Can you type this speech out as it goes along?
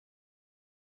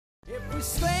we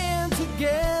stand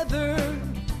together,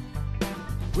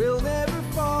 we'll never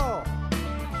fall.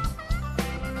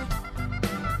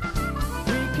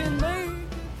 We can make...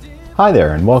 Hi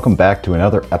there, and welcome back to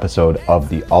another episode of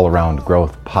the All Around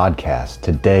Growth Podcast.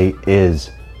 Today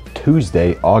is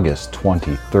Tuesday, August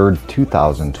 23rd,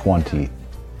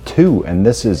 2022, and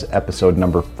this is episode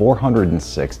number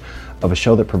 406 of a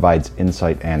show that provides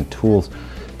insight and tools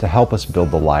to help us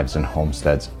build the lives and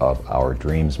homesteads of our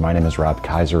dreams. My name is Rob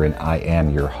Kaiser, and I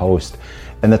am your host,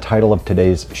 and the title of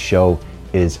today's show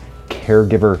is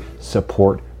Caregiver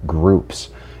Support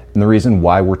Groups. And the reason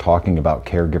why we're talking about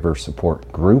caregiver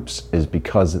support groups is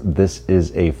because this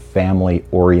is a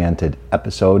family-oriented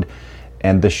episode,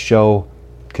 and the show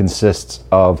consists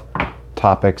of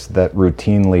topics that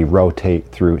routinely rotate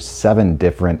through 7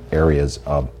 different areas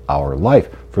of our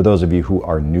life. For those of you who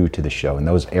are new to the show, and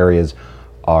those areas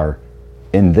are,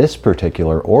 in this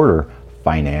particular order,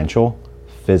 financial,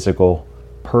 physical,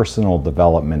 personal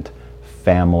development,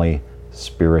 family,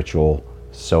 spiritual,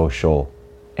 social,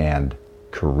 and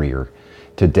career.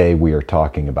 Today we are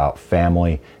talking about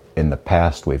family. In the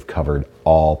past, we've covered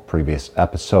all previous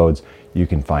episodes. You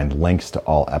can find links to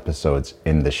all episodes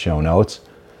in the show notes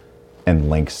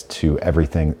and links to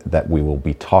everything that we will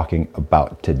be talking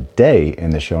about today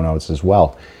in the show notes as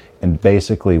well. And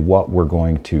basically what we're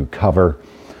going to cover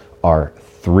are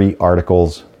 3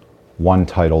 articles, one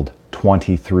titled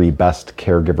 23 Best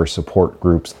Caregiver Support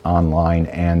Groups Online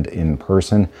and in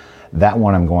Person. That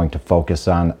one I'm going to focus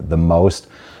on the most.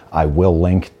 I will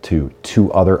link to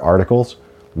 2 other articles,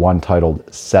 one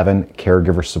titled 7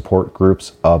 Caregiver Support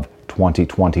Groups of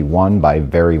 2021 by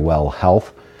Verywell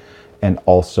Health, and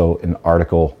also an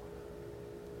article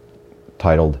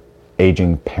titled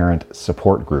Aging Parent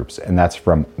Support Groups, and that's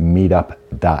from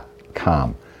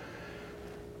meetup.com.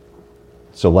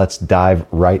 So let's dive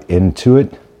right into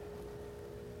it,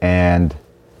 and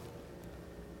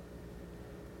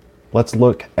let's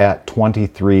look at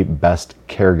 23 best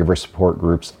caregiver support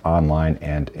groups online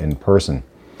and in person.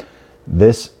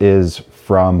 This is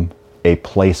from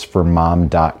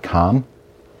aplaceformom.com,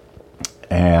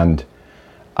 and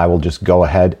I will just go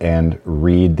ahead and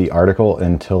read the article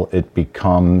until it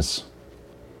becomes,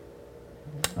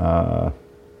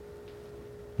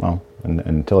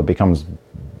 until it becomes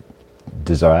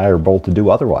desirable to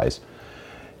do otherwise.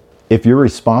 If you're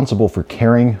responsible for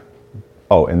caring,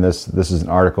 and this is an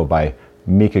article by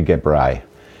Mika Gebrai.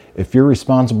 If you're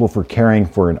responsible for caring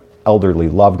for an elderly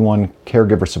loved one,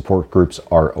 caregiver support groups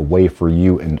are a way for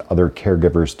you and other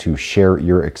caregivers to share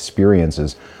your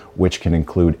experiences, which can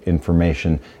include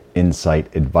information,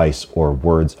 insight, advice, or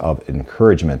words of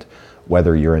encouragement.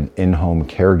 Whether you're an in-home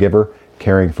caregiver,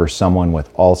 caring for someone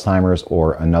with Alzheimer's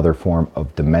or another form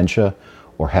of dementia,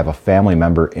 or have a family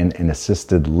member in an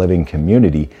assisted living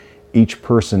community, each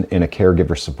person in a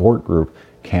caregiver support group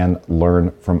can learn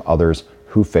from others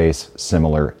who face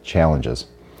similar challenges.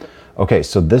 Okay,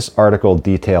 so this article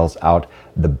details out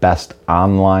the best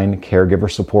online caregiver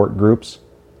support groups,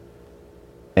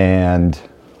 and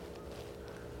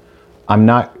I'm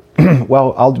not,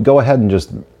 I'll go ahead and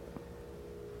just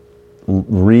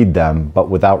read them, but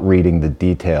without reading the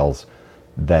details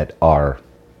that are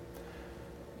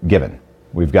given.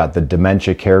 We've got the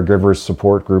Dementia Caregivers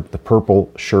Support Group, the Purple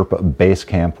Sherpa Base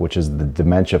Camp, which is the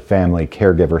Dementia Family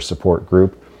Caregiver Support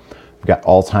Group. We've got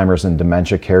Alzheimer's and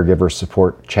Dementia Caregiver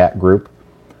Support Chat Group,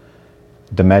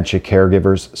 Dementia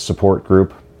Caregivers Support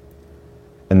Group,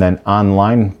 and then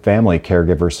online Family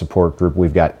Caregiver Support Group.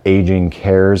 We've got Aging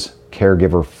Cares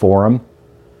Caregiver Forum,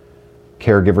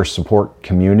 Caregiver Support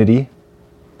Community,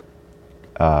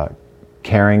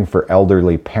 Caring for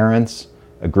Elderly Parents,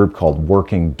 a group called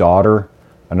Working Daughter,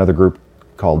 another group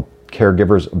called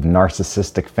Caregivers of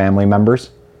Narcissistic Family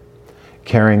Members,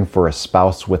 Caring for a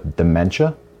Spouse with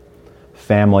Dementia,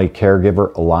 Family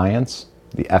Caregiver Alliance,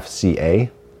 the FCA,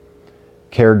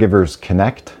 Caregivers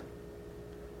Connect,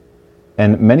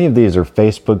 and many of these are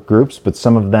Facebook groups, but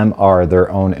some of them are their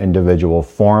own individual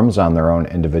forums on their own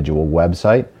individual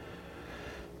website.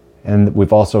 And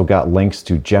we've also got links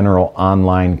to general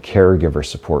online caregiver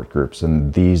support groups,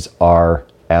 and these are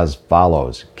as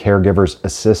follows: Caregivers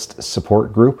Assist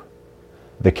Support Group,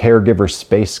 the Caregiver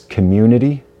Space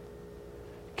Community,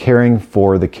 Caring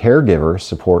for the Caregiver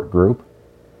Support Group,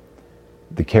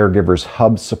 the Caregivers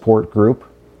Hub Support Group,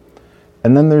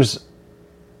 and then there's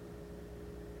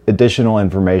additional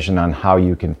information on how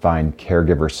you can find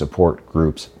caregiver support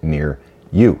groups near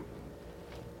you,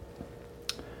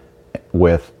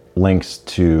 with links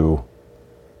to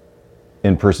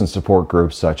in-person support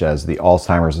groups such as the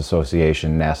Alzheimer's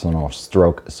Association, National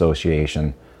Stroke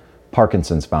Association,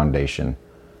 Parkinson's Foundation,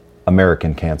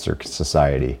 American Cancer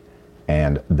Society,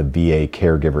 and the VA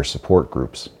caregiver support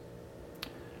groups.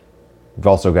 We've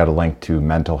also got a link to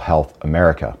Mental Health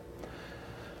America.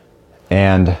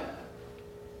 And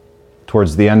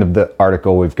towards the end of the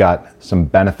article, we've got some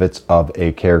benefits of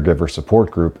a caregiver support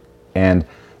group. And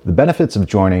the benefits of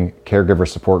joining caregiver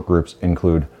support groups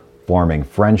include forming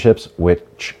friendships,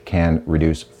 which can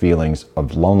reduce feelings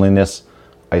of loneliness,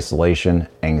 isolation,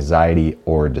 anxiety,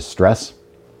 or distress.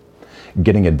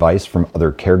 Getting advice from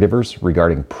other caregivers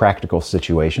regarding practical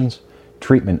situations,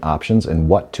 treatment options, and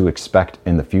what to expect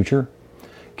in the future.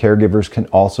 Caregivers can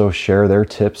also share their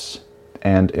tips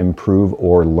and improve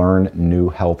or learn new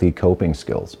healthy coping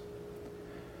skills.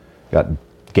 Got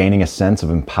gaining a sense of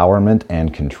empowerment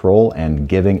and control and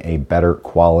giving a better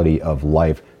quality of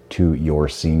life to your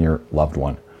senior loved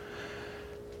one.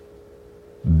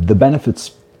 The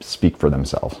benefits speak for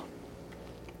themselves.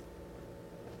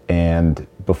 And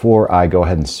before I go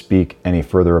ahead and speak any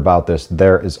further about this,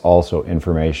 there is also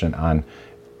information on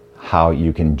how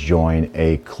you can join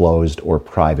a closed or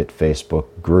private Facebook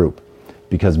group,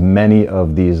 because many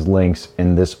of these links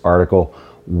in this article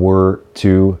were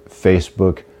to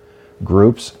Facebook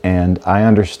groups, and I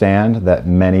understand that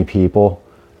many people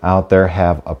out there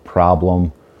have a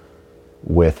problem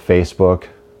with Facebook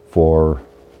for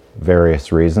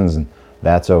various reasons, and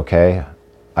that's okay.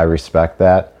 I respect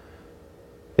that.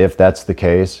 If that's the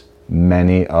case,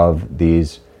 many of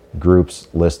these groups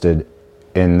listed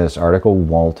in this article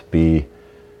won't be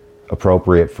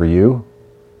appropriate for you,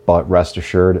 but rest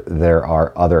assured there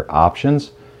are other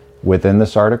options within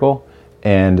this article,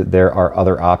 and there are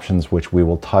other options which we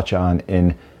will touch on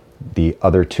in the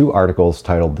other two articles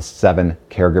titled The 7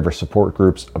 Caregiver Support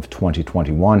Groups of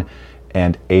 2021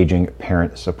 and Aging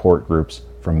Parent Support Groups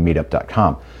from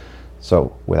meetup.com.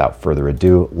 So without further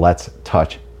ado, let's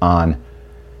touch on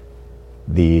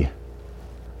the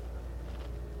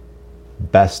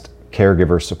best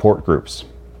caregiver support groups.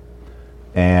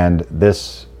 And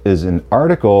this is an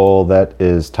article that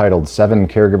is titled 7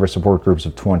 Caregiver Support Groups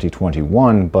of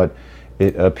 2021, but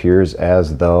it appears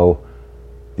as though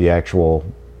the actual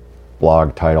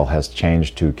blog title has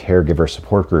changed to Caregiver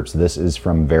Support Groups. This is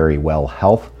from Verywell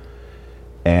Health,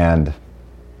 and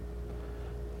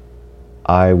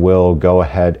I will go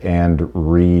ahead and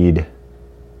read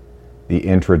the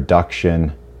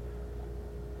introduction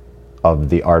of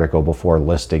the article before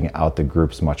listing out the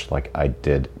groups, much like I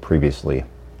did previously.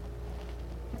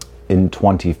 In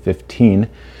 2015,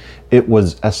 it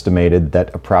was estimated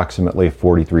that approximately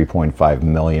 43.5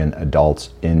 million adults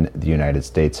in the United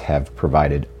States have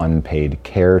provided unpaid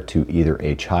care to either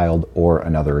a child or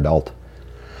another adult.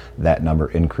 That number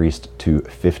increased to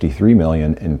 53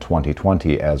 million in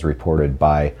 2020, as reported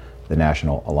by the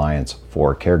National Alliance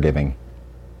for Caregiving,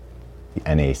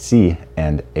 the NAC,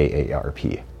 and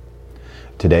AARP.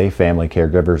 Today, family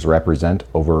caregivers represent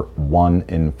over 1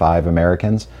 in 5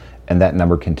 Americans, and that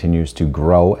number continues to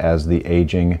grow as the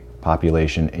aging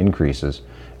population increases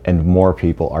and more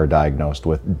people are diagnosed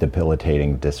with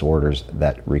debilitating disorders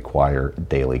that require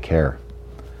daily care.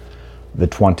 The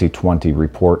 2020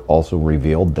 report also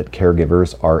revealed that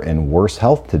caregivers are in worse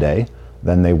health today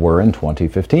than they were in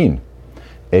 2015.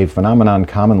 A phenomenon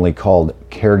commonly called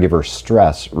caregiver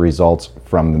stress results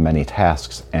from the many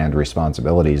tasks and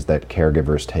responsibilities that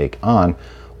caregivers take on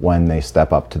when they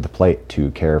step up to the plate to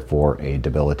care for a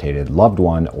debilitated loved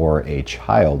one or a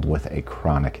child with a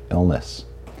chronic illness.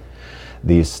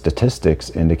 These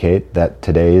statistics indicate that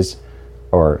today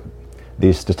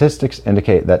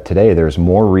there's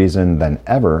more reason than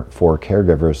ever for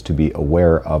caregivers to be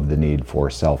aware of the need for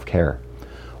self-care.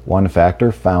 One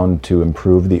factor found to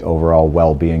improve the overall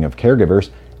well-being of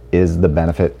caregivers is the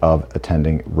benefit of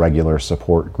attending regular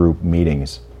support group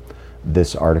meetings.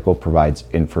 This article provides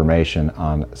information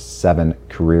on 7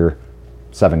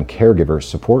 caregiver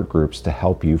support groups to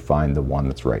help you find the one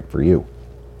that's right for you.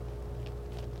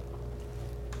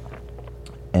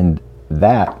 And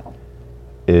that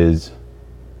is,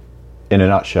 in a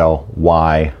nutshell,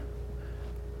 why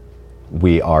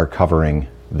we are covering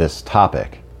this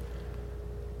topic.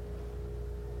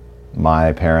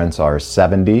 My parents are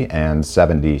 70 and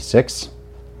 76,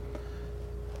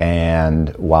 and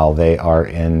while they are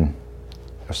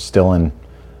still in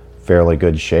fairly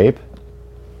good shape,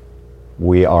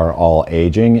 we are all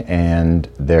aging, and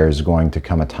there's going to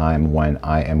come a time when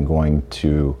I am going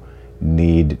to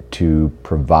need to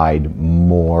provide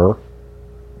more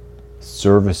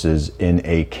services in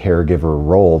a caregiver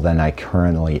role than I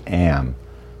currently am.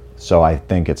 So I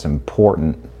think it's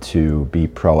important to be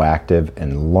proactive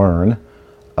and learn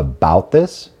about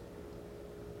this.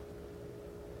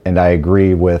 And I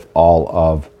agree with all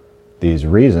of these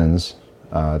reasons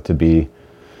to be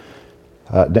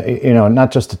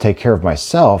not just to take care of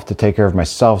myself,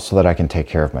 so that I can take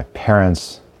care of my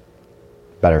parents,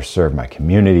 better serve my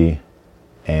community,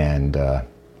 and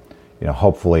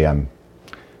hopefully I'm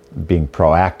being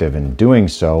proactive in doing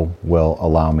so will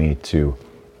allow me to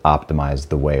optimize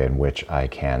the way in which I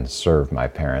can serve my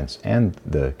parents and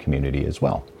the community as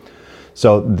well.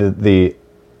 So the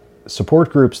support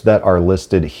groups that are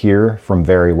listed here from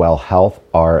Verywell Health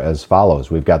are as follows.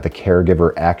 We've got the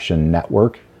Caregiver Action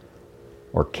Network,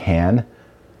 or CAN,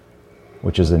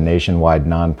 which is a nationwide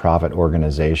nonprofit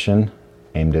organization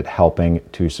aimed at helping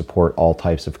to support all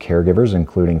types of caregivers,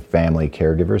 including family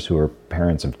caregivers who are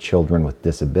parents of children with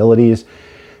disabilities,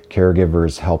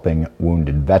 caregivers helping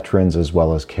wounded veterans, as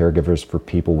well as caregivers for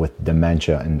people with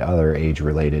dementia and other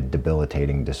age-related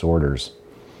debilitating disorders.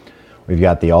 We've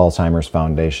got the Alzheimer's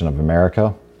Foundation of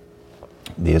America,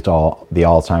 the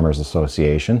Alzheimer's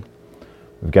Association.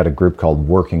 We've got a group called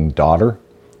Working Daughter.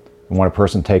 And when a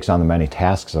person takes on the many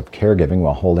tasks of caregiving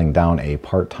while holding down a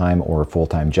part-time or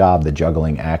full-time job, the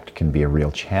juggling act can be a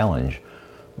real challenge.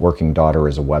 Working Daughter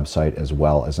is a website as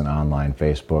well as an online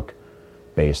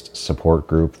Facebook-based support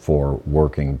group for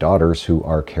working daughters who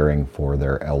are caring for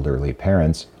their elderly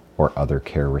parents or other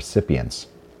care recipients.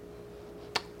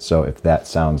 So if that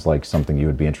sounds like something you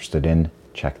would be interested in,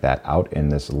 check that out in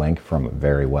this link from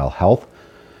Verywell Health.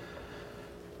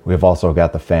 We've also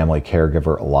got the Family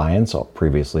Caregiver Alliance,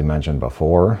 previously mentioned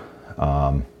before.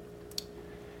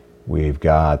 We've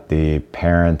got the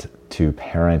Parent to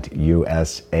Parent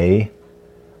USA,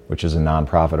 which is a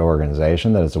nonprofit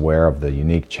organization that is aware of the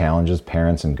unique challenges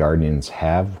parents and guardians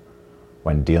have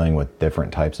when dealing with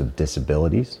different types of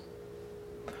disabilities.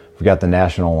 We've got the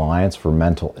National Alliance for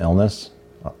Mental Illness,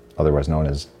 otherwise known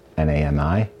as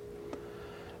NAMI.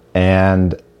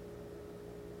 And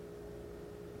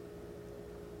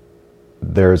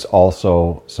there's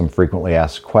also some frequently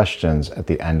asked questions at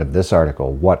the end of this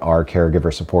article. What are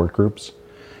caregiver support groups?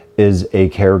 Is a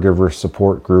caregiver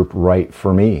support group right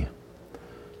for me?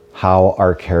 How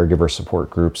are caregiver support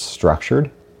groups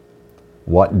structured?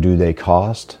 What do they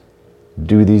cost?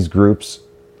 Do these groups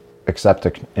accept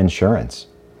insurance?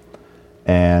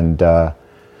 And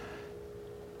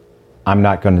I'm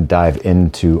not going to dive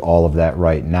into all of that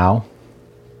right now,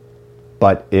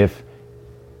 but if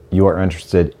you are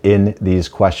interested in these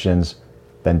questions,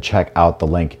 then check out the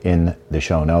link in the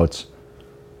show notes,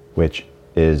 which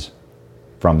is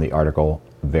from the article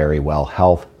Verywell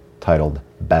Health, titled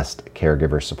Best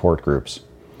Caregiver Support Groups.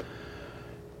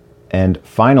 And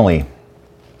finally,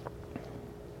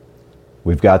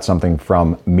 we've got something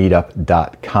from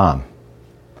meetup.com.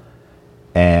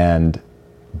 And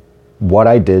what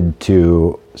I did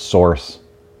to source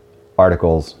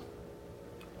articles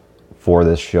for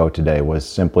this show today was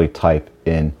simply type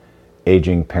in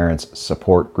Aging Parents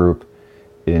Support Group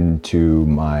into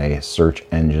my search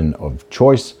engine of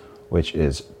choice, which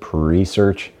is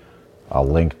Presearch. I'll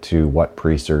link to what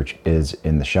Presearch is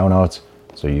in the show notes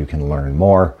so you can learn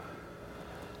more.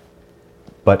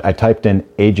 But I typed in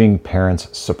Aging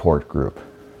Parents Support Group,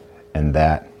 and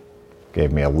that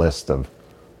gave me a list of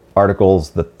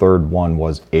articles. The third one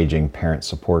was Aging Parent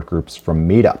Support Groups from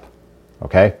Meetup.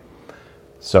 Okay?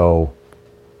 So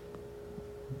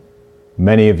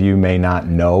many of you may not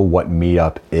know what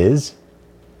Meetup is,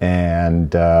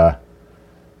 and I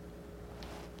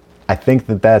think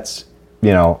that that's,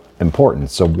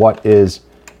 important. So what is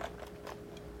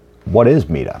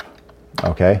Meetup?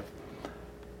 Okay?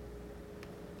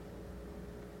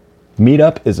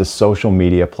 Meetup is a social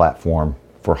media platform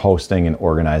for hosting and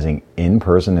organizing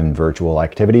in-person and virtual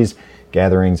activities,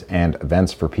 gatherings, and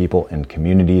events for people in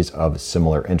communities of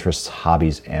similar interests,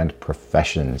 hobbies, and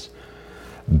professions.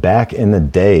 Back in the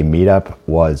day, Meetup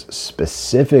was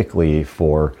specifically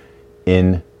for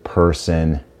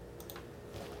in-person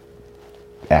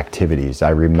activities. I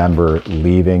remember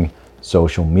leaving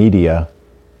social media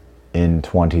in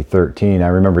 2013. I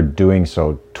remember doing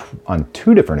so on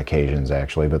two different occasions,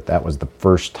 actually, but that was the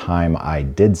first time I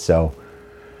did so,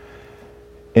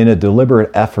 in a deliberate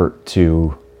effort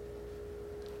to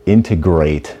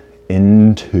integrate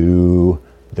into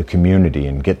the community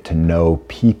and get to know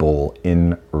people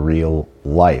in real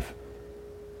life.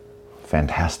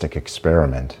 Fantastic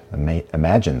experiment.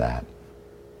 Imagine that,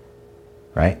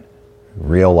 right?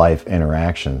 Real life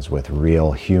interactions with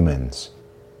real humans.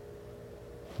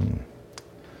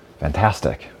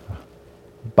 Fantastic.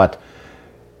 But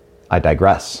I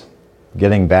digress.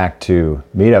 Getting back to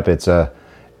Meetup,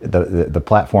 the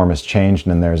platform has changed,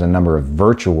 and there's a number of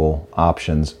virtual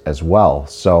options as well.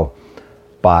 So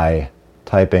by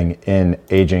typing in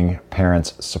Aging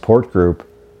Parents Support Group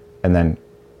and then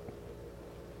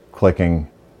clicking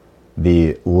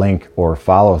the link or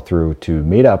follow through to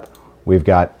Meetup, we've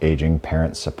got aging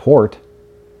parent support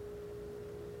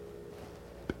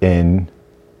in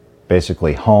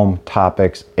basically home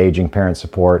topics, aging parent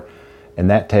support, and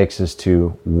that takes us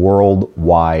to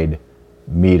worldwide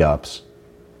meetups,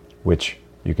 which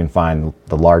you can find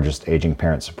the largest aging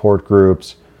parent support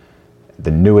groups,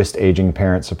 the newest aging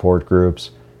parent support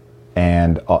groups,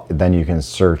 and then you can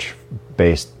search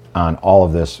based on all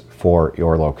of this for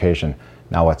your location.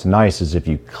 Now, what's nice is if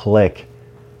you click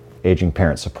aging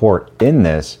parent support in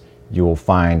this, you will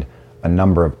find a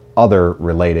number of other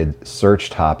related search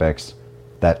topics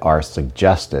that are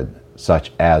suggested,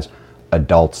 such as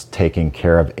adults taking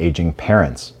care of aging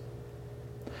parents,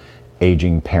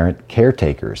 aging parent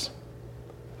caretakers,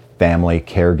 family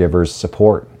caregivers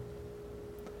support,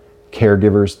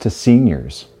 caregivers to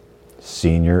seniors,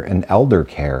 senior and elder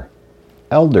care,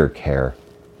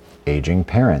 aging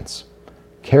parents,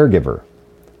 caregiver,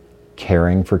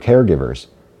 caring for caregivers,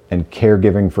 and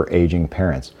caregiving for aging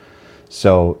parents.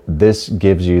 So this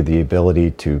gives you the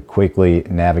ability to quickly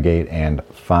navigate and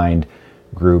find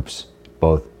groups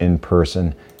both in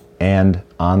person and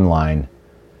online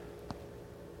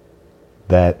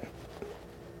that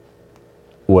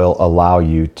will allow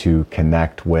you to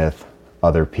connect with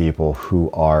other people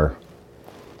who are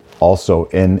also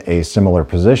in a similar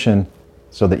position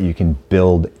so that you can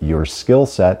build your skill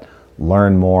set,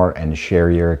 learn more, and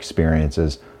share your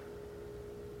experiences,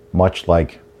 much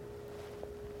like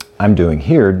I'm doing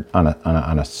here on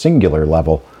a singular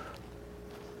level,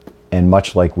 and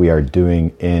much like we are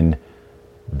doing in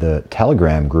the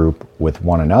Telegram group with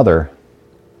one another.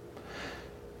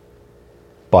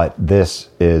 But this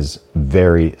is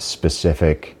very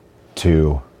specific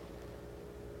to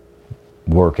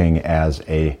working as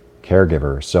a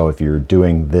caregiver. So if you're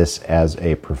doing this as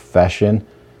a profession,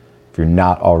 if you're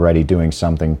not already doing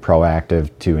something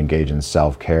proactive to engage in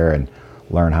self-care and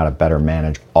learn how to better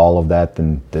manage all of that,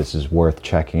 then this is worth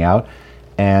checking out.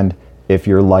 And if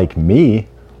you're like me,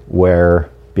 where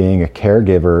being a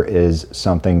caregiver is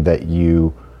something that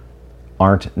you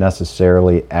aren't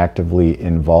necessarily actively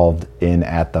involved in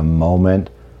at the moment,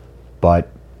 but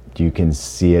you can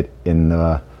see it in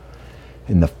the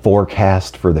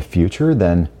forecast for the future,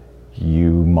 then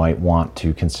you might want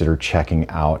to consider checking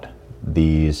out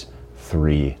these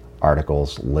 3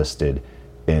 articles listed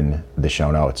in the show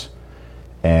notes.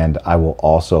 And I will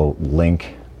also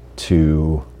link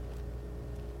to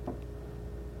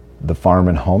the farm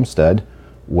and homestead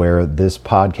where this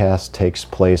podcast takes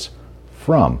place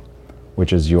from,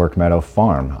 which is York Meadow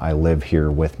Farm. I live here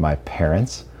with my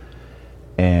parents,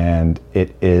 and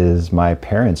it is my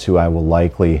parents who I will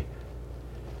likely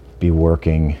be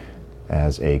working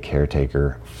as a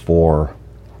caretaker for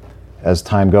as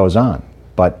time goes on.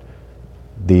 But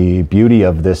the beauty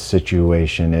of this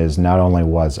situation is not only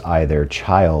was I their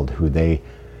child who they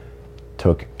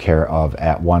took care of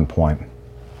at one point,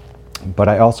 but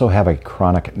I also have a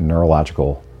chronic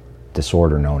neurological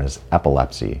disorder known as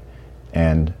epilepsy.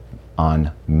 And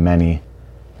on many,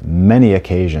 many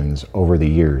occasions over the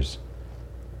years,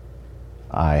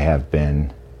 I have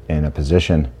been in a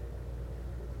position,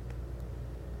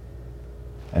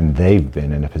 and they've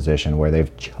been in a position where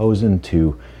they've chosen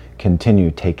to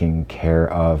continue taking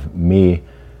care of me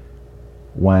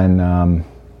when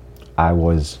I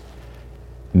was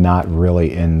not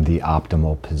really in the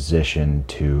optimal position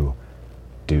to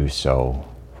do so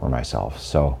for myself.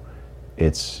 So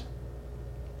it's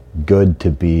good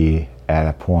to be at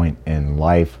a point in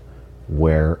life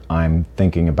where I'm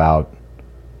thinking about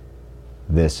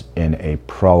this in a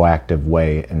proactive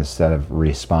way instead of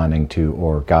responding to,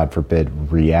 or God forbid,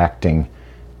 reacting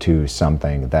to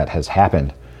something that has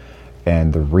happened.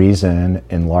 And the reason,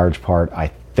 in large part,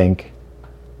 I think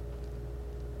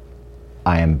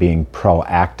I am being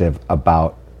proactive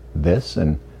about this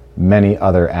and many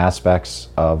other aspects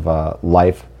of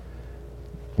life,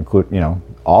 include,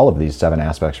 all of these 7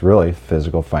 aspects really: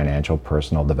 physical, financial,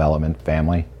 personal development,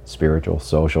 family, spiritual,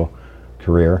 social,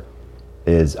 career,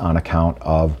 is on account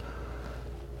of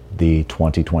the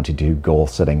 2022 goal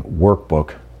setting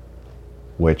workbook,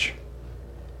 which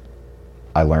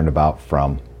I learned about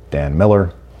from Dan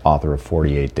Miller, author of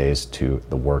 48 Days to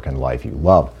the Work and Life You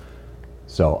Love.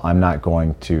 So I'm not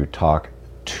going to talk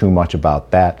too much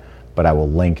about that, but I will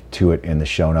link to it in the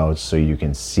show notes so you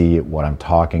can see what I'm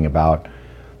talking about.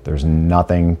 There's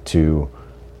nothing to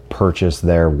purchase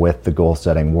there with the goal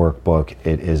setting workbook.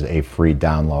 It is a free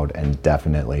download and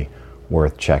definitely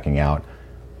worth checking out.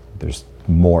 There's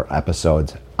more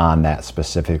episodes on that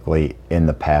specifically in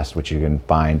the past, which you can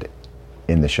find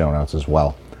in the show notes as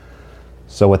well.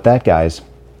 So with that, guys,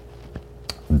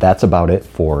 that's about it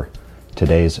for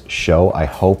today's show. I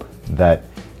hope that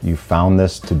you found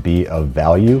this to be of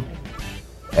value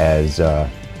as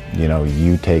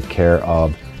you take care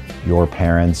of your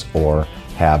parents or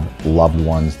have loved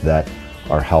ones that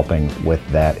are helping with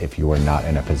that if you are not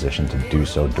in a position to do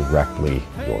so directly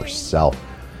yourself.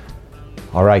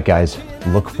 All right, guys,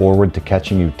 look forward to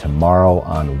catching you tomorrow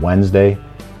on Wednesday.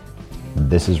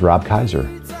 This is Rob Kaiser,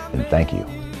 and thank you.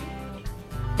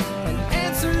 and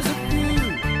answers a few.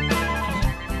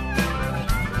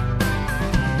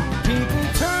 People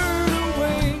turn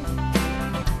away,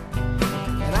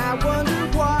 and I wonder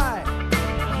why.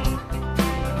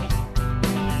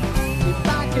 If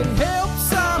I can help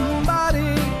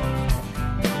somebody,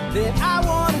 then I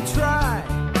want to try.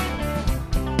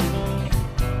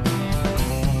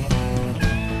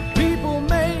 People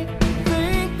may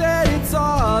think that it's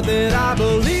odd that I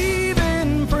believe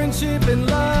in friendship and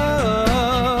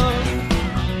love.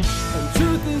 And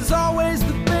truth is always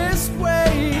the best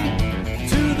way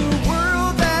to the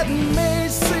world that may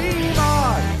seem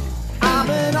odd. I'm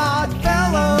an odd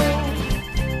fellow.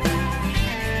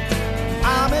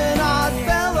 I'm an odd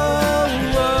fellow.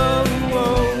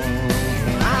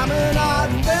 I'm an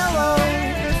odd fellow.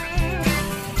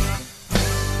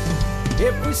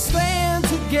 If we stand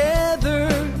together,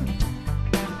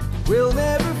 we'll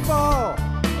never fall.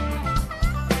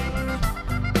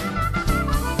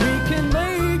 We can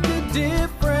make a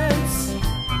difference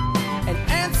and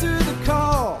answer the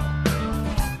call.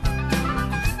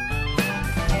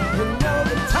 You know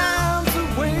the times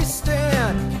are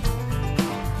wasting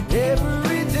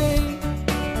every day,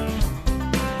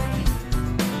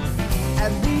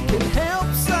 and we can help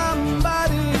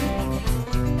somebody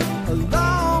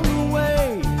along the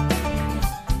way.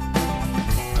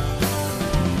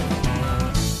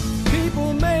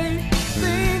 People may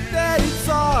think that it's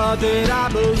odd that I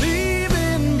believe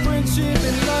in friendship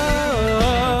and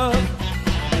love.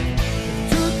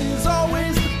 Truth is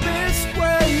always the best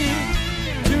way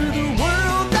to the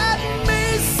world that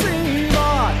may seem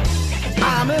odd.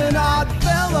 I'm an odd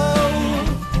fellow.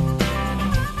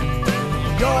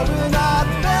 You're an odd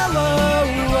fellow.